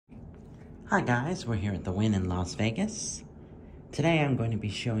Hi guys, we're here at the Wynn in Las Vegas. Today I'm going to be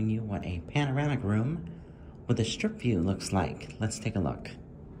showing you what a panoramic room with a strip view looks like. Let's take a look.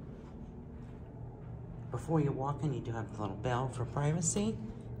 Before you walk in, you do have the little bell for privacy.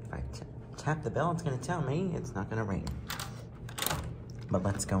 If I tap the bell, it's going to tell me it's not going to ring. But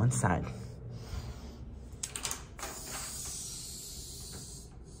let's go inside.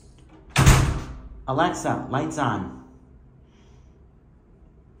 Alexa, lights on.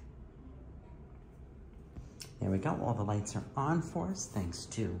 There we go, all the lights are on for us, thanks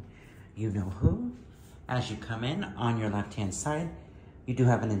to you-know-who. As you come in, on your left-hand side, you do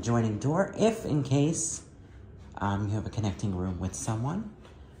have an adjoining door. If, in case, you have a connecting room with someone,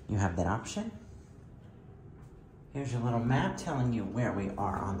 you have that option. Here's your little map telling you where we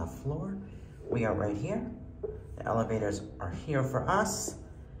are on the floor. We are right here. The elevators are here for us,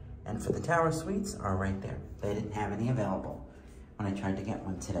 and for the tower suites are right there. They didn't have any available when I tried to get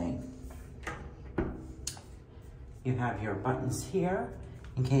one today. You have your buttons here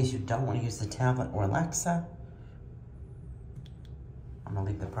in case you don't want to use the tablet or Alexa. I'm gonna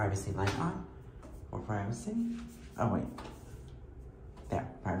leave the privacy light on for privacy. Oh wait, there,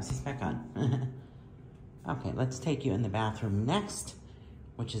 privacy's back on. Okay, let's take you in the bathroom next,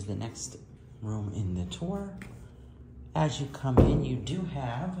 which is the next room in the tour. As you come in, you do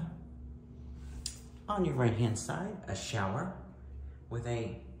have, on your right-hand side, a shower with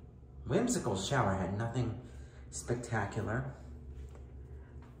a whimsical shower head, nothing spectacular.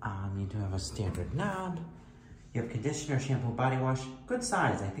 You do have a standard knob. You have conditioner, shampoo, body wash. Good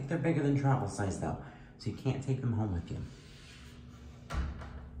size. I think they're bigger than travel size though, so you can't take them home with you.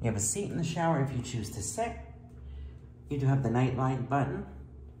 You have a seat in the shower if you choose to sit. You do have the night light button.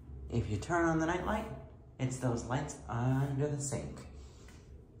 If you turn on the night light, it's those lights under the sink.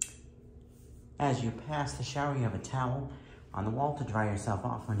 As you pass the shower, you have a towel on the wall to dry yourself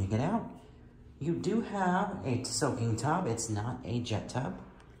off when you get out. You do have a soaking tub. It's not a jet tub,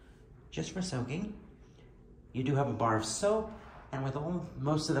 just for soaking. You do have a bar of soap, and with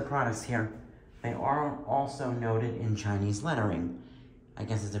most of the products here, they are also noted in Chinese lettering. I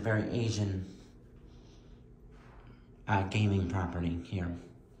guess it's a very Asian gaming property here.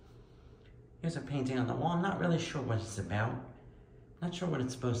 Here's a painting on the wall. I'm not really sure what it's about. Not sure what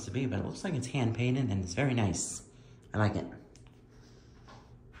it's supposed to be, but it looks like it's hand painted and it's very nice. I like it.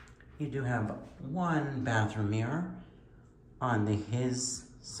 You do have one bathroom mirror on his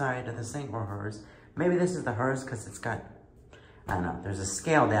side of the sink, or hers. Maybe this is the hers because it's got, I don't know, there's a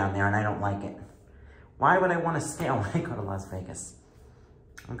scale down there and I don't like it. Why would I want a scale when I go to Las Vegas?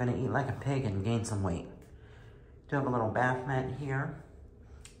 I'm gonna eat like a pig and gain some weight. Do have a little bath mat here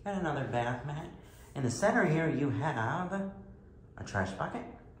and another bath mat. In the center here, you have a trash bucket.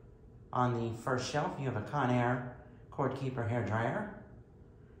 On the first shelf, you have a Conair cord keeper hair dryer.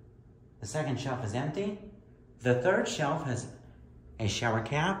 The second shelf is empty. The third shelf has a shower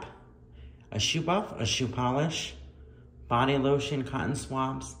cap, a shoe buff, a shoe polish, body lotion, cotton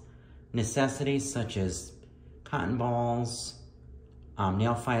swabs, necessities such as cotton balls,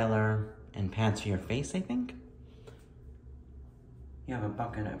 nail filer, and pads for your face, I think. You have a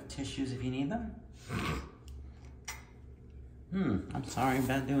bucket of tissues if you need them. I'm sorry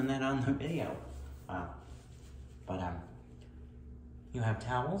about doing that on the video. You have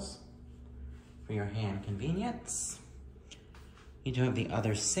towels for your hand convenience. You do have the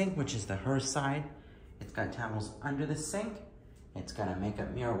other sink, which is the her side. It's got towels under the sink. It's got a makeup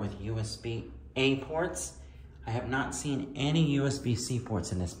mirror with USB-A ports. I have not seen any USB-C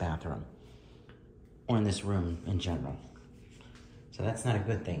ports in this bathroom or in this room in general. So that's not a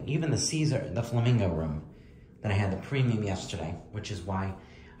good thing. Even the Flamingo room that I had the premium yesterday, which is why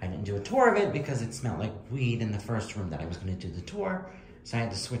I didn't do a tour of it, because it smelled like weed in the first room that I was gonna do the tour. So I had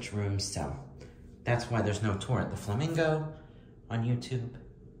to switch rooms, so that's why there's no tour at the Flamingo on YouTube.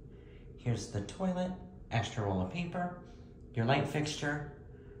 Here's the toilet, extra roll of paper, your light fixture,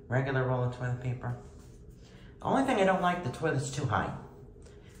 regular roll of toilet paper. The only thing I don't like, the toilet's too high.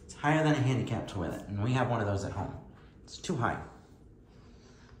 It's higher than a handicapped toilet, and we have one of those at home. It's too high.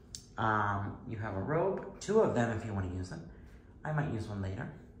 You have a robe, 2 of them if you want to use them. I might use one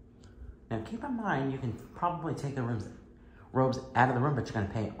later. Now keep in mind, you can probably take the robes out of the room, but you're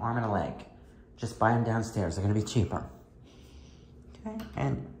gonna pay arm and a leg. Just buy them downstairs, they're gonna be cheaper. Okay,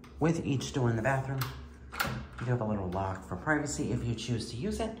 and with each door in the bathroom, you have a little lock for privacy if you choose to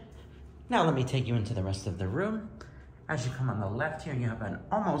use it. Now let me take you into the rest of the room. As you come on the left here, you have an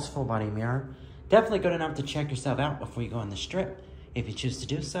almost full body mirror. Definitely good enough to check yourself out before you go on the strip, if you choose to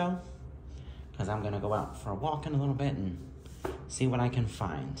do so, because I'm gonna go out for a walk in a little bit and see what I can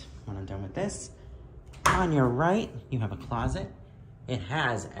find when I'm done with this. On your right, you have a closet. It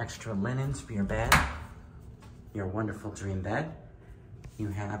has extra linens for your bed, your wonderful dream bed. You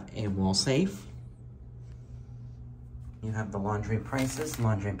have a wall safe. You have the laundry prices,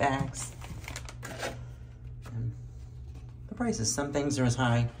 laundry bags. And the prices, some things are as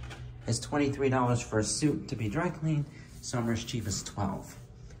high as $23 for a suit to be dry cleaned. Some are as cheap as $12.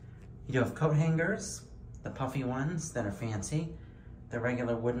 You do have coat hangers, the puffy ones that are fancy, the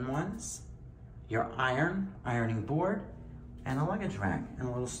regular wooden ones, your ironing board, and a luggage rack, and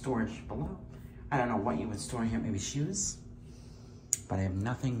a little storage below. I don't know what you would store here, maybe shoes, but I have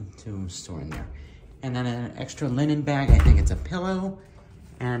nothing to store in there. And then an extra linen bag, I think it's a pillow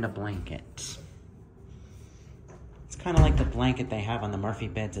and a blanket. It's kind of like the blanket they have on the Murphy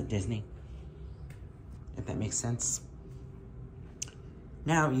beds at Disney, if that makes sense.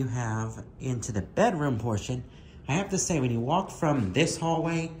 Now you have into the bedroom portion. I have to say, when you walk from this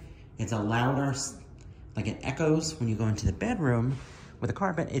hallway, it's a louder, like it echoes. When you go into the bedroom with a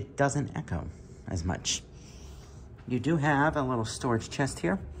carpet, it doesn't echo as much. You do have a little storage chest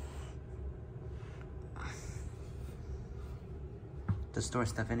here to store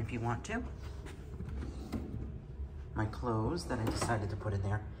stuff in if you want to. My clothes that I decided to put in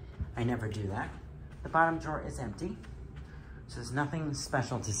there, I never do that. The bottom drawer is empty, so there's nothing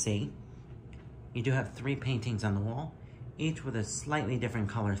special to see. You do have 3 paintings on the wall, each with a slightly different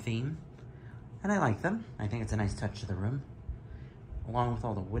color theme, and I like them. I think it's a nice touch to the room, along with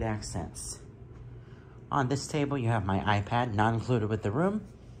all the wood accents. On this table, you have my iPad, not included with the room.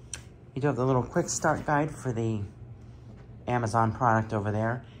 You do have the little quick start guide for the Amazon product over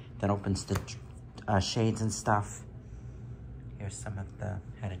there that opens the shades and stuff. Here's some of the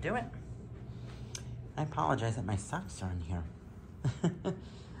how to do it. I apologize that my socks are in here.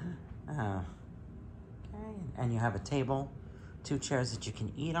 Okay, and you have a table, 2 chairs that you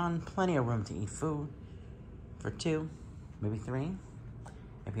can eat on, plenty of room to eat food for 2, maybe 3,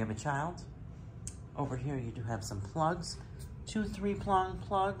 if you have a child. Over here, you do have some plugs, 2 3-prong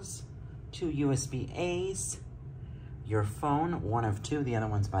plugs, 2 USB-As, your phone, 1 of 2, the other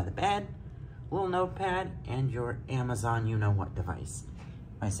one's by the bed, a little notepad, and your Amazon you-know-what device.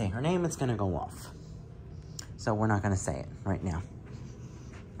 If I say her name, it's gonna go off. So we're not gonna say it right now.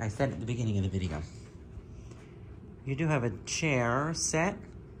 I said it at the beginning of the video. You do have a chair set,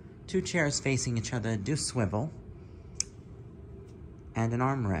 2 chairs facing each other, do swivel, and an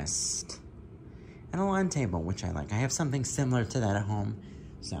armrest, and a lawn table, which I like. I have something similar to that at home,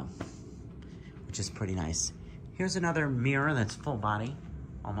 so, which is pretty nice. Here's another mirror that's full body,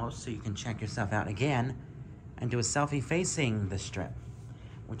 almost, so you can check yourself out again and do a selfie facing the strip,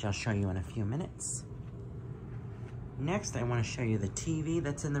 which I'll show you in a few minutes. Next, I want to show you the TV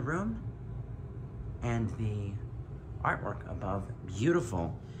that's in the room and the artwork above.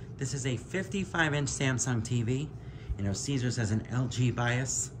 Beautiful. This is a 55-inch Samsung TV. You know, Caesars has an LG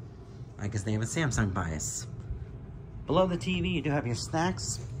bias. I guess they have a Samsung bias. Below the TV, you do have your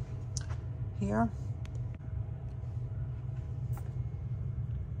snacks here.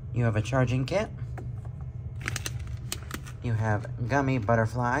 You have a charging kit. You have gummy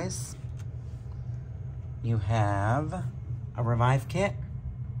butterflies. You have a Revive kit.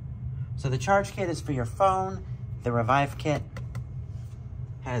 So the charge kit is for your phone. The Revive kit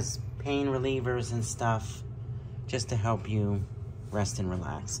has pain relievers and stuff just to help you rest and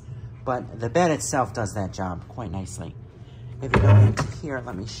relax. But the bed itself does that job quite nicely. If you go into here,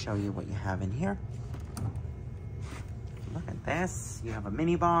 let me show you what you have in here. Look at this. You have a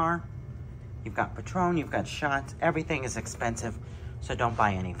mini bar. You've got Patron, you've got shots. Everything is expensive, so don't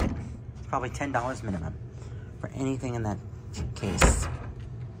buy anything. It's probably $10 minimum for anything in that case.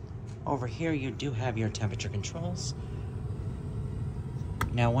 Over here, you do have your temperature controls.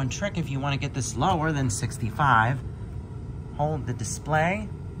 Now, one trick, if you want to get this lower than 65, hold the display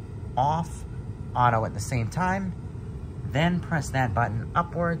off, auto at the same time, then press that button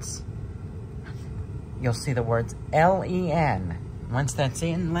upwards. You'll see the words LEN. Once that's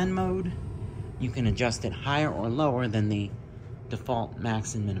in LEN mode, you can adjust it higher or lower than the default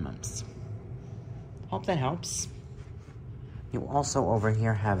max and minimums. Hope that helps. You also over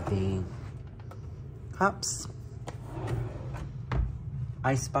here have the cups,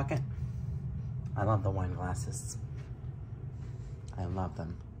 ice bucket. I love the wine glasses. I love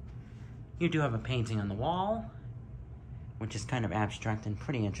them. You do have a painting on the wall, which is kind of abstract and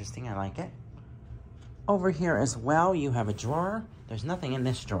pretty interesting. I like it. Over here as well, you have a drawer. There's nothing in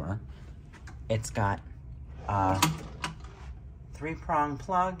this drawer. It's got a 3-prong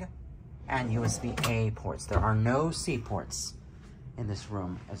plug and USB-A ports. There are no C ports in this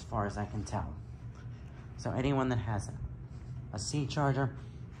room, as far as I can tell. So anyone that has a C charger,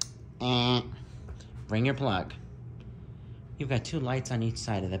 bring your plug. You've got 2 lights on each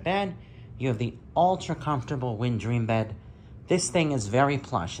side of the bed. You have the ultra comfortable Wynn Dream Bed. This thing is very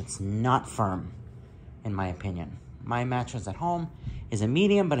plush. It's not firm, in my opinion. My mattress at home is a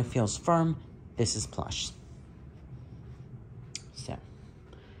medium, but it feels firm. This is plush. So,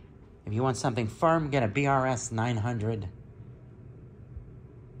 if you want something firm, get a BRS 900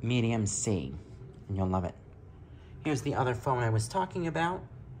 medium C, and you'll love it. Here's the other phone I was talking about.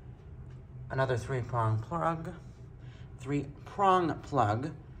 Another 3-prong plug. 3-prong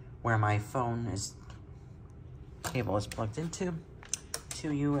plug where my phone cable is plugged into. 2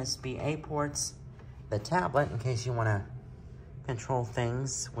 USB-A ports. The tablet, in case you want to control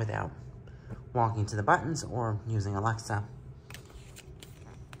things without walking to the buttons or using Alexa.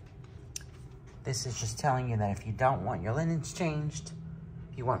 This is just telling you that if you don't want your linens changed,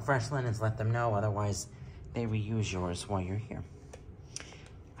 if you want fresh linens, let them know. Otherwise, they reuse yours while you're here.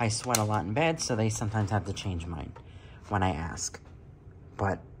 I sweat a lot in bed, so they sometimes have to change mine when I ask.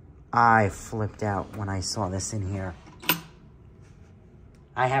 But I flipped out when I saw this in here.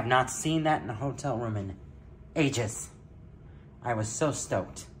 I have not seen that in a hotel room in ages. I was so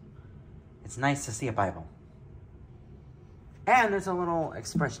stoked. It's nice to see a Bible. And there's a little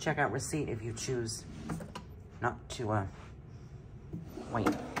express checkout receipt if you choose not to wait.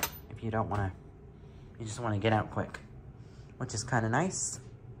 If you don't want to, you just want to get out quick, which is kind of nice.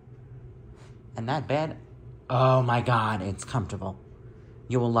 And that bed, oh my God, it's comfortable.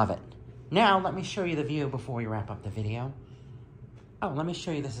 You will love it. Now, let me show you the view before we wrap up the video. Oh, let me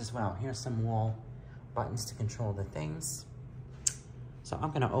show you this as well. Here's some wall buttons to control the things. So I'm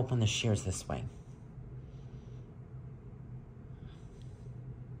going to open the shears this way.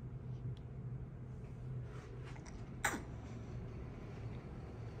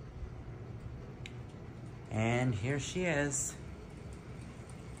 And here she is.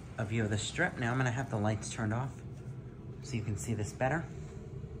 A view of the strip. Now I'm going to have the lights turned off so you can see this better.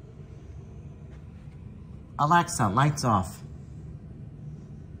 Alexa, lights off.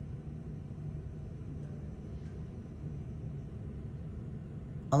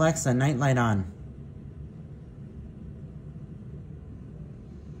 Alexa, night light on.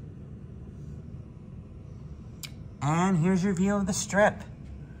 And here's your view of the strip.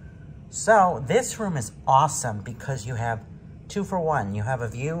 So this room is awesome because you have 2 for 1. You have a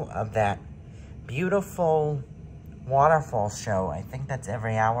view of that beautiful waterfall show. I think that's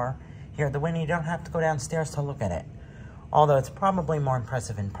every hour. Here at the Wynn, you don't have to go downstairs to look at it. Although it's probably more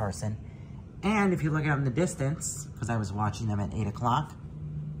impressive in person. And if you look out in the distance, because I was watching them at 8 o'clock,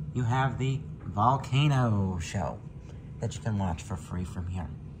 you have the volcano show that you can watch for free from here.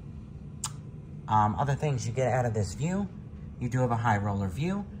 Other things you get out of this view, you do have a high roller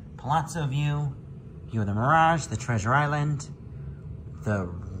view, palazzo view, view of the Mirage, the Treasure Island, the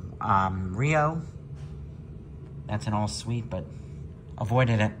Rio. That's an all suite, but avoid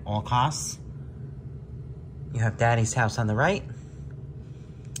it at all costs. You have Daddy's house on the right.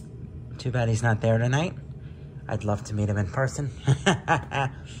 Too bad he's not there tonight. I'd love to meet him in person.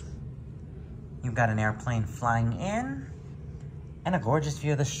 You've got an airplane flying in and a gorgeous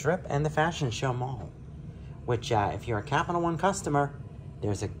view of the Strip and the Fashion Show Mall, which if you're a Capital One customer,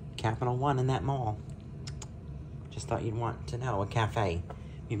 there's a Capital One in that mall. Just thought you'd want to know, a cafe.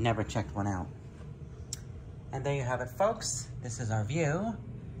 You've never checked one out. And there you have it, folks. This is our view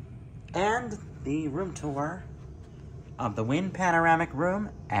and the room tour of the Wynn Panoramic Room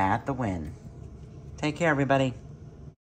at the Wynn. Take care, everybody.